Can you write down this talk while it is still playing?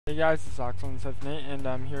Hey guys, it's Oxlin78 and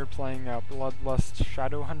I'm here playing Bloodlust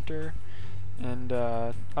Shadowhunter, and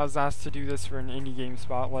I was asked to do this for an indie game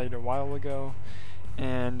spotlight a while ago,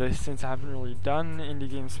 and since I haven't really done indie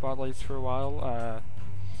game spotlights for a while,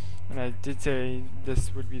 and I did say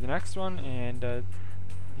this would be the next one, and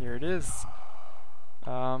here it is.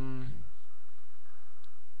 Okay,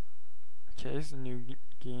 it's a new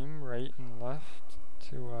game, right and left,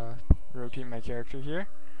 to rotate my character here.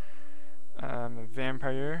 A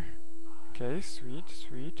vampire. Okay, sweet.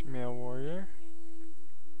 Male warrior.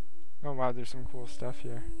 Oh wow, there's some cool stuff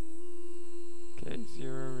here. Okay,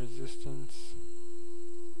 0 resistance.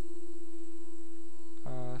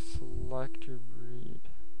 Select your breed.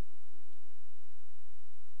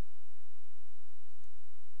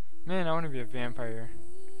 Man, I want to be a vampire.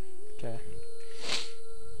 Okay.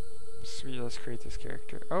 Sweet, let's create this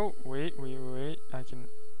character. Oh, wait. I can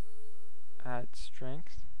add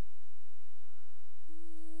strength.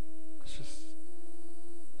 Let's just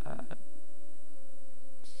add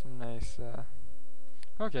some nice,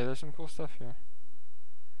 okay, there's some cool stuff here.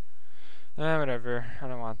 Whatever, I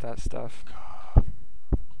don't want that stuff.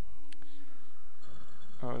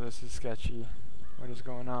 Oh, this is sketchy. What is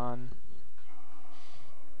going on?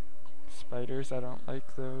 Spiders, I don't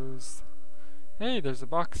like those. Hey, there's a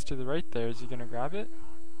box to the right there. Is he gonna grab it?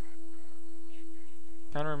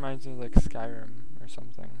 Kinda reminds me of like Skyrim or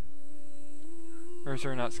something. Or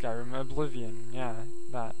sorry, not Skyrim, Oblivion, yeah,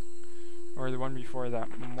 that. Or the one before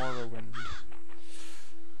that, Morrowind.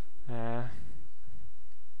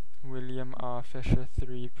 William R. Fisher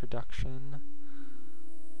 3 production.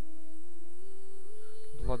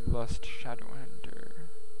 Bloodlust Shadowhunter.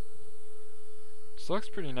 This looks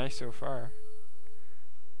pretty nice so far.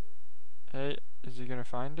 Hey, is he gonna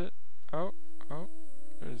find it? Oh,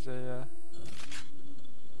 there's a,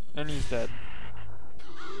 and he's dead.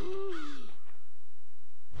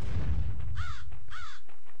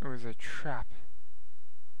 It was a trap.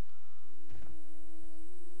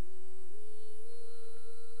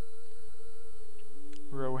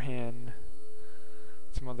 Rohan.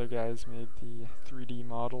 Some other guys made the 3D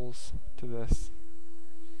models to this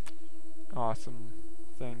awesome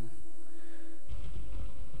thing.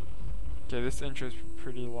 Okay, this intro's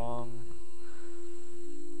pretty long.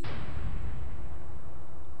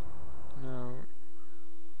 No.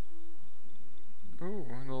 Ooh,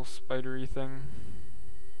 a little spidery thing.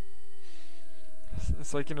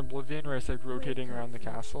 It's like in Oblivion where it's like rotating around the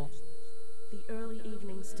castle. The early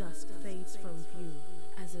evening's dusk fades from view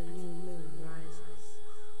as a new moon rises.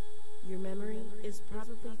 Your memory is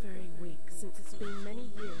probably very weak since it's been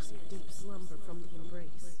many years of deep slumber from the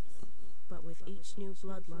embrace. But with each new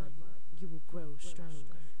bloodline, you will grow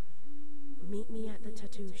stronger. Meet me at the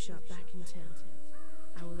tattoo shop back in town.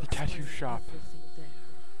 I will explain everything there.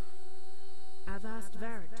 I've asked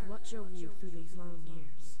Varric to watch over you through these long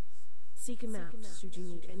years. Seek him out should you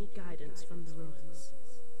need any guidance from the ruins.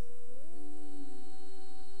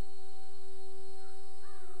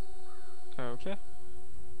 Okay.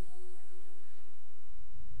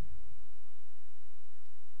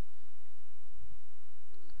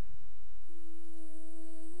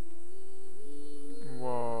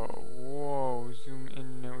 Whoa, zoom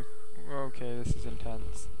in. No. Okay, this is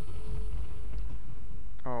intense.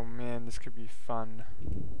 Oh man, this could be fun.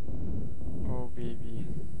 Oh baby.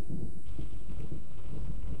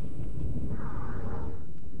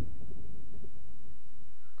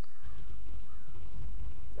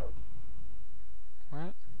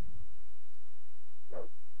 What?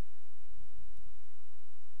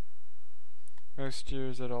 Mouse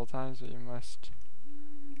steers at all times, but you must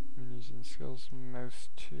menus and skills, mouse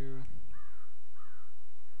 2.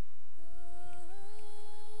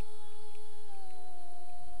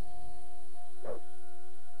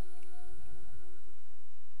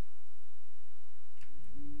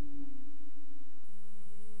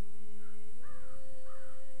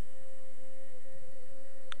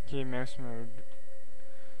 Okay, mouse mode.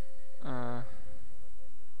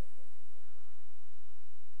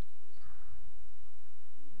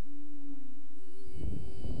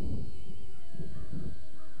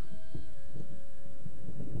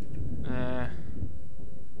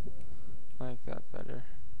 I like that better.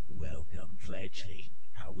 Welcome, fledgling.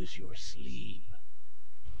 How was your sleep?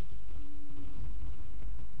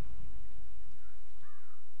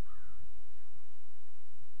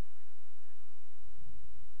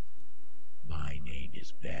 My name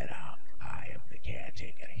is Beddock. I am the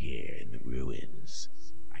caretaker here in the ruins.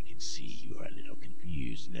 I can see you are a little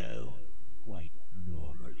confused now. Quite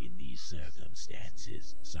normal in these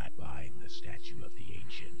circumstances. Side by the statue of the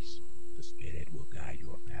ancients. The spirit will guide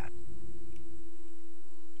your path.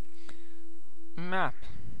 Map.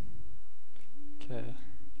 Okay.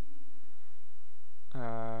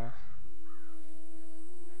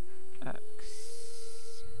 X.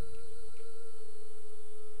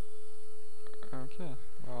 Okay.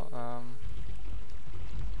 Well,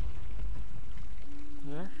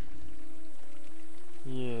 here?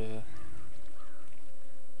 Yeah.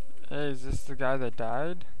 Hey, is this the guy that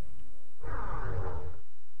died?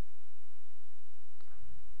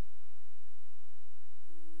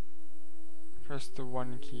 Press the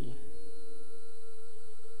 1 key.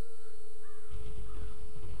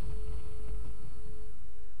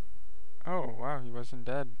 Oh, wow, he wasn't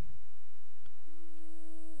dead.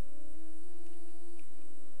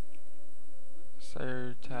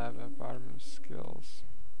 Sire tab at bottom of skills.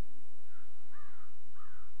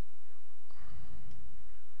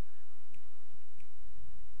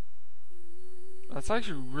 That's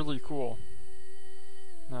actually really cool.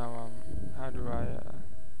 Now, how do I,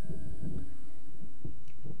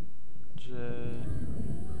 J...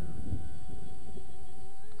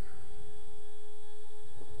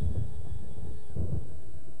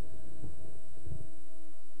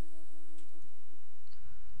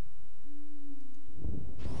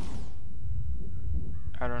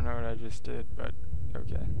 I don't know what I just did, but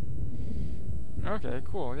okay. Okay,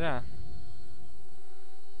 cool, yeah.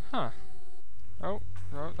 Huh. Oh,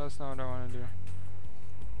 no, that's not what I want to do.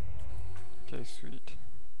 Okay, sweet.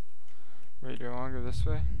 Wait, do I want to go this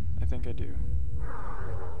way? I think I do.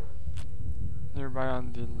 Nearby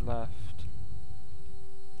on the left.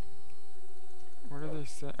 What do they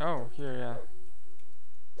say? Oh, here,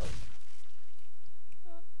 yeah.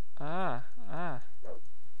 Ah.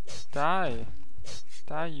 Die.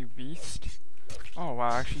 Die, you beast. Oh, wow,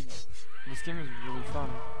 actually, this game is really fun.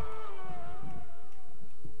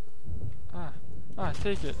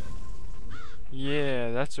 Take it.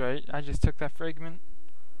 Yeah, that's right. I just took that fragment.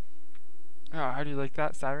 Oh, how do you like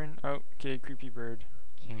that, Siren? Oh, okay, creepy bird.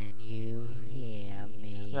 Can you hear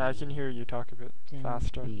me? Yeah, I can hear you talk a bit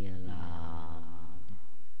faster. Don't be alarmed.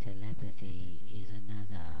 Telepathy is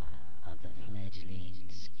another of the fledgling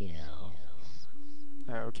skills.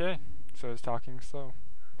 Okay, so it's talking slow.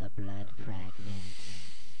 The blood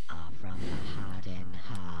fragments are from the hardened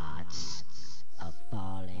hearts of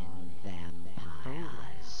fallen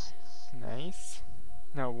vampires. Nice.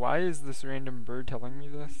 Now, why is this random bird telling me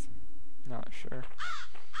this? Not sure.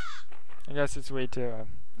 I guess it's a way to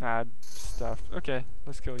add stuff. Okay,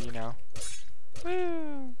 let's kill you now.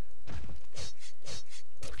 Woo!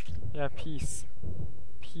 Yeah, peace.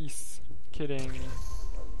 Peace. Kidding.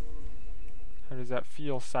 How does that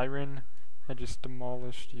feel, Siren? I just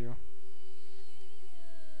demolished you.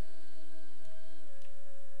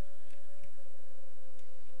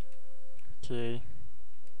 Okay.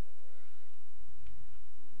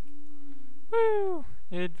 Woo!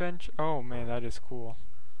 Adventure. Oh man, that is cool.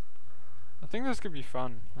 I think this could be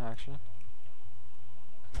fun, actually.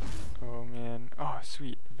 Oh man. Oh,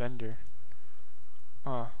 sweet. Vendor.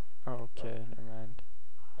 Oh, okay, never mind.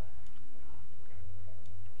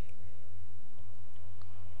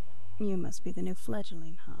 You must be the new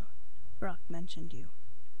fledgling, huh? Brock mentioned you.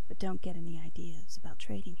 But don't get any ideas about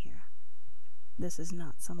trading here. This is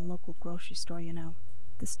not some local grocery store, you know.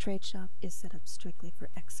 This trade shop is set up strictly for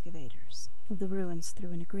excavators of the ruins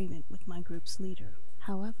through an agreement with my group's leader.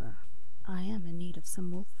 However, I am in need of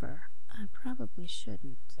some wolf fur. I probably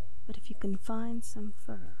shouldn't, but if you can find some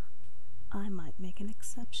fur, I might make an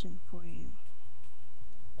exception for you.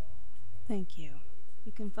 Thank you.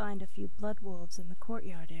 You can find a few blood wolves in the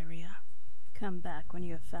courtyard area. Come back when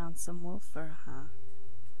you have found some wolf fur, huh?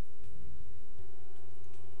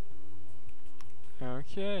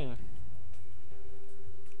 Okay.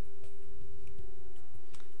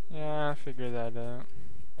 Yeah, I figured that out.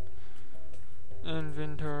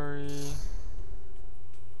 Inventory.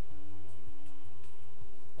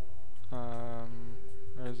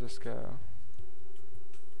 Where does this go?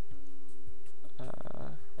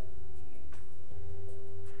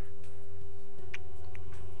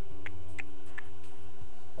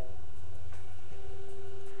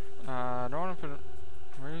 I don't want to put it.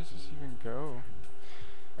 Where does this even go?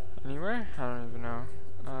 Anywhere? I don't even know.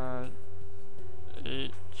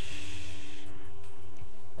 H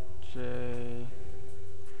J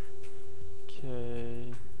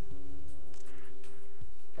K.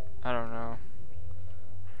 I don't know.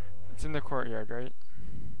 It's in the courtyard, right?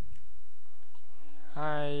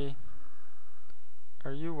 Hi.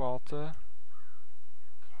 Are you Walter?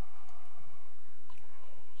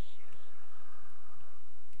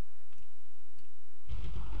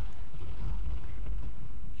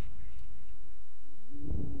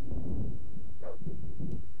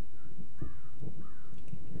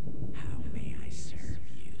 How may I serve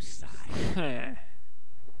you, sire? Heh.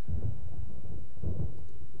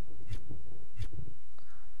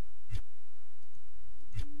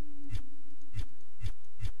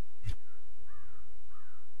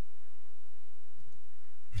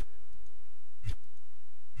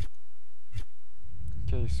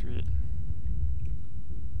 Okay, sweet.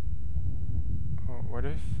 Oh, what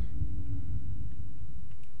if?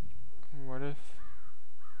 What if?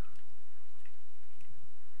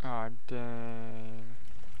 Aw, dang.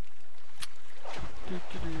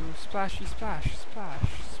 Splashy splash, splash,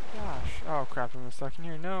 splash. Oh crap, I'm stuck in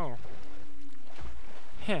here. No.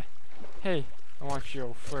 Heh. Hey, I want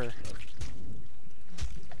your fur.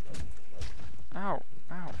 Ow,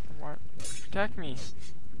 ow, what? Attack me.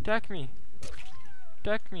 Attack me.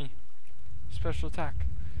 Attack me. Special attack.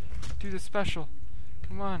 Do the special.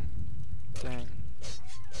 Come on. Dang.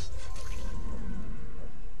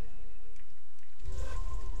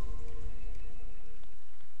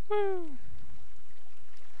 Woo!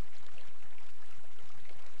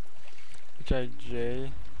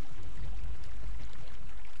 J.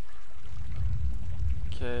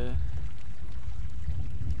 Okay.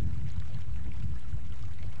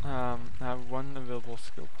 I have one available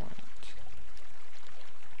skill point.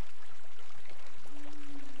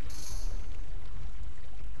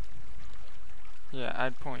 Yeah,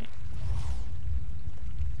 add point.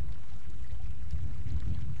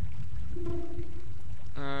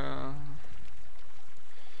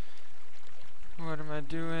 What am I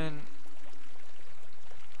doing?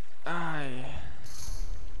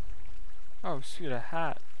 Oh, sweet, a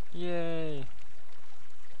hat. Yay.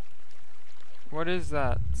 What is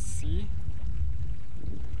that? C?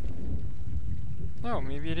 Oh,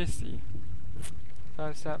 maybe it is C.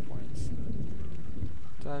 5 stat points.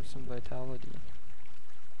 To add some vitality.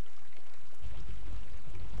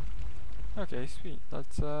 Okay, sweet.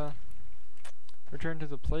 Let's return to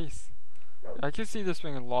the place. I could see this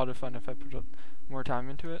being a lot of fun if I put more time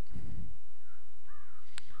into it.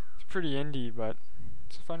 It's pretty indie, but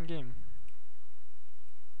it's a fun game.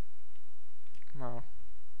 Wow.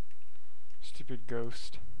 Stupid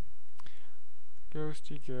ghost.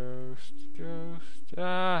 Ghosty ghost. Ghost.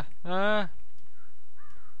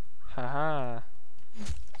 Haha.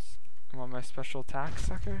 Want my special attack,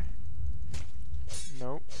 sucker?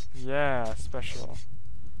 Nope. Yeah, special.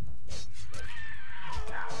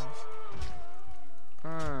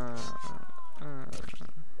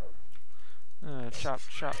 Chop,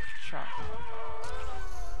 chop, chop.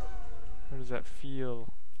 How does that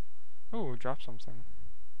feel? Oh, drop something.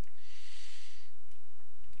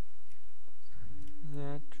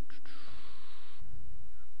 Yeah.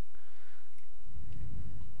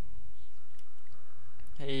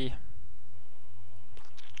 Hey.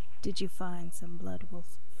 Did you find some blood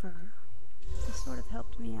wolf fur? It sort of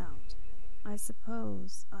helped me out. I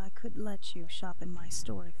suppose I could let you shop in my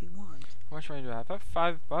store if you want. How much money do I have? I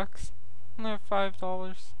have $5. I have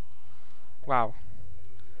 $5. Wow.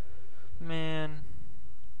 Man.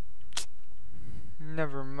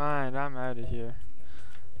 Never mind, I'm out of here.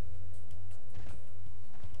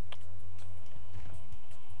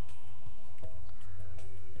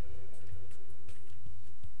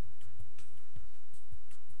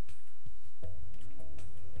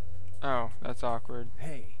 Oh, that's awkward.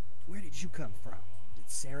 Hey, where did you come from? Did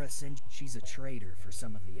Sarah send you? She's a trader for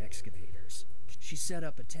some of the excavators. She set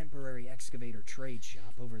up a temporary excavator trade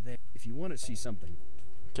shop over there. If you want to see something.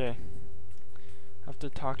 Okay. I have to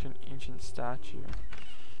talk to an ancient statue.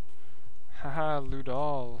 Haha,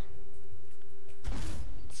 Ludol.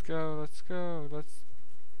 Let's go, let's go, let's...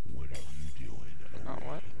 What are you doing? Oh,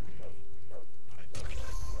 what?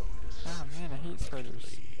 Ah, man, I hate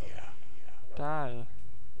spiders. Die.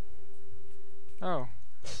 Oh.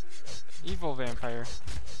 Evil vampire.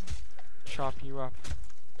 Chop you up.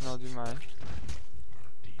 And I'll do mine.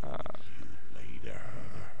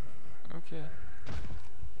 Okay.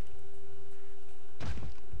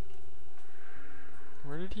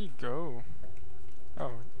 Where did he go?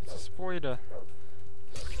 Oh, it's a spider.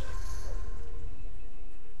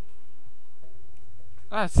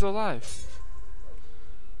 Ah, it's still alive.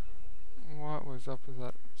 What was up with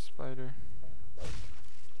that spider?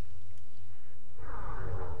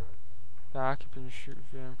 Back up and shoot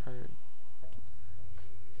vampire.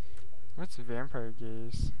 What's a vampire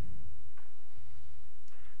gaze?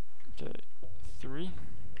 Okay, 3.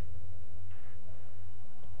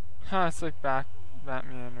 Huh, it's like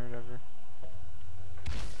Batman or whatever.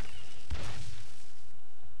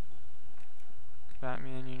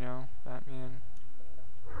 Batman, you know, Batman.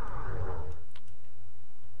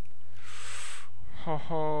 Ho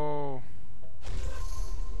ho.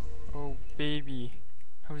 Oh baby.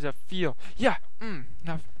 How does that feel? Yeah!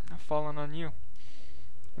 Now fallen on you.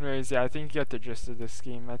 Anyways, yeah, I think you get the gist of this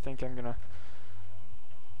game. I think I'm gonna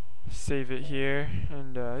save it here,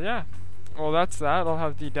 and yeah. Well, that's that. I'll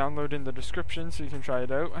have the download in the description so you can try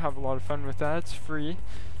it out. Have a lot of fun with that. It's free.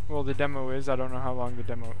 Well, the demo is. I don't know how long the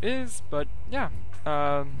demo is, but yeah.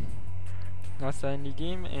 That's the indie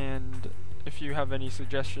game, and if you have any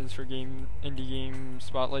suggestions for indie game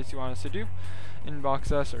spotlights you want us to do,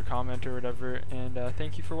 inbox us or comment or whatever, and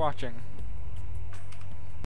thank you for watching.